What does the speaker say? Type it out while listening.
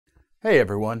Hey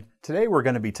everyone, today we're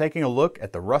going to be taking a look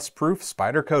at the rust-proof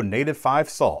Spyderco Native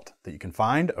 5 salt that you can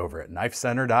find over at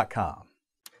Knifecenter.com.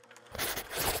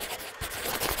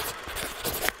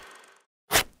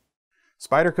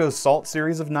 Spyderco's salt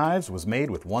series of knives was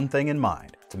made with one thing in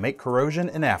mind, to make corrosion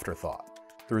an afterthought.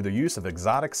 Through the use of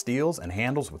exotic steels and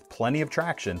handles with plenty of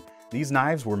traction, these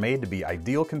knives were made to be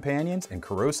ideal companions in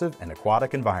corrosive and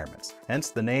aquatic environments, hence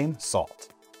the name salt.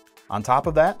 On top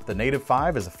of that, the Native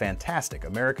 5 is a fantastic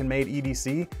American-made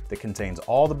EDC that contains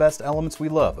all the best elements we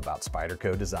love about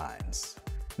Spyderco designs.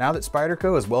 Now that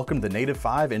Spyderco has welcomed the Native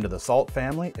 5 into the salt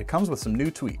family, it comes with some new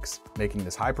tweaks, making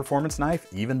this high-performance knife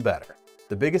even better.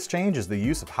 The biggest change is the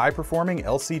use of high-performing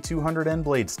LC200N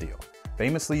blade steel,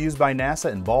 famously used by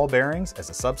NASA in ball bearings as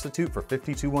a substitute for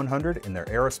 52100 in their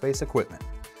aerospace equipment.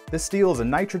 This steel is a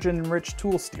nitrogen-enriched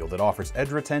tool steel that offers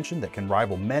edge retention that can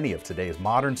rival many of today's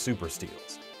modern super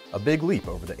steels. A big leap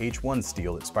over the H1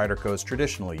 steel that Spyderco has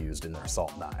traditionally used in their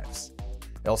salt knives.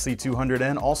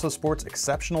 LC200N also sports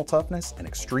exceptional toughness and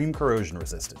extreme corrosion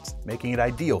resistance, making it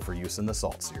ideal for use in the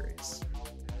salt series.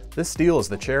 This steel is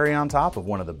the cherry on top of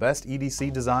one of the best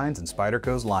EDC designs in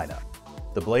Spyderco's lineup.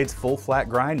 The blade's full flat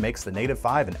grind makes the Native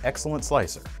 5 an excellent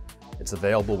slicer. It's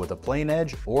available with a plain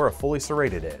edge or a fully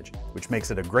serrated edge, which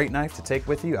makes it a great knife to take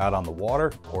with you out on the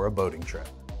water or a boating trip.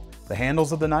 The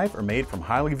handles of the knife are made from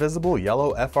highly visible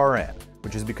yellow FRN,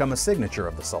 which has become a signature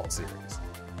of the salt series.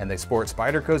 And they sport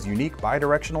Spyderco's unique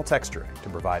Bi-Directional Texturing to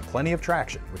provide plenty of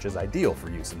traction, which is ideal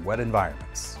for use in wet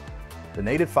environments. The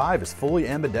Native 5 is fully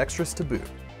ambidextrous to boot.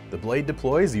 The blade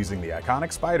deploys using the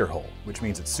iconic spider hole, which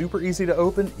means it's super easy to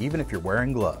open even if you're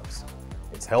wearing gloves.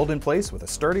 It's held in place with a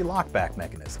sturdy lockback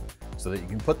mechanism, so that you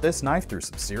can put this knife through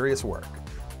some serious work.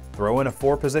 Throw in a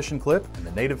 4-position clip and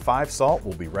the Native 5 salt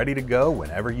will be ready to go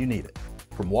whenever you need it.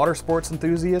 From water sports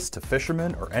enthusiasts to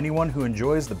fishermen or anyone who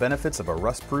enjoys the benefits of a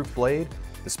rust-proof blade,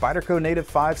 the Spyderco Native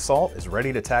 5 salt is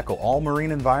ready to tackle all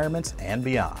marine environments and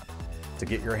beyond. To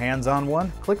get your hands on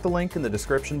one, click the link in the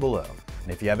description below.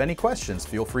 And if you have any questions,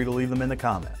 feel free to leave them in the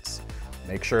comments.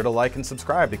 Make sure to like and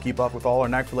subscribe to keep up with all our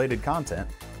knife-related content.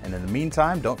 And in the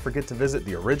meantime, don't forget to visit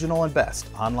the original and best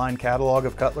online catalog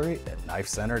of cutlery at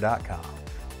Knifecenter.com.